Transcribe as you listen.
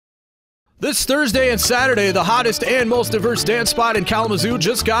This Thursday and Saturday, the hottest and most diverse dance spot in Kalamazoo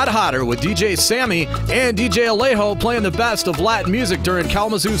just got hotter with DJ Sammy and DJ Alejo playing the best of Latin music during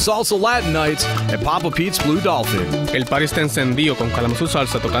Kalamazoo Salsa Latin Nights at Papa Pete's Blue Dolphin. El party está encendido con Kalamazoo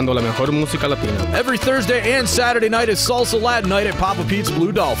Salsa tocando la mejor música latina. Every Thursday and Saturday night is Salsa Latin Night at Papa Pete's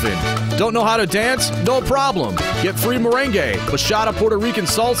Blue Dolphin. Don't know how to dance? No problem. Get free merengue, bachata, Puerto Rican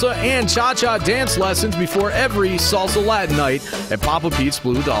salsa, and cha-cha dance lessons before every Salsa Latin Night at Papa Pete's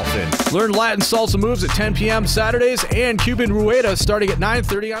Blue Dolphin. Learn Latin salsa moves at 10 p.m. Saturdays and Cuban Rueda starting at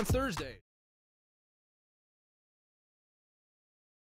 9:30 on Thursday.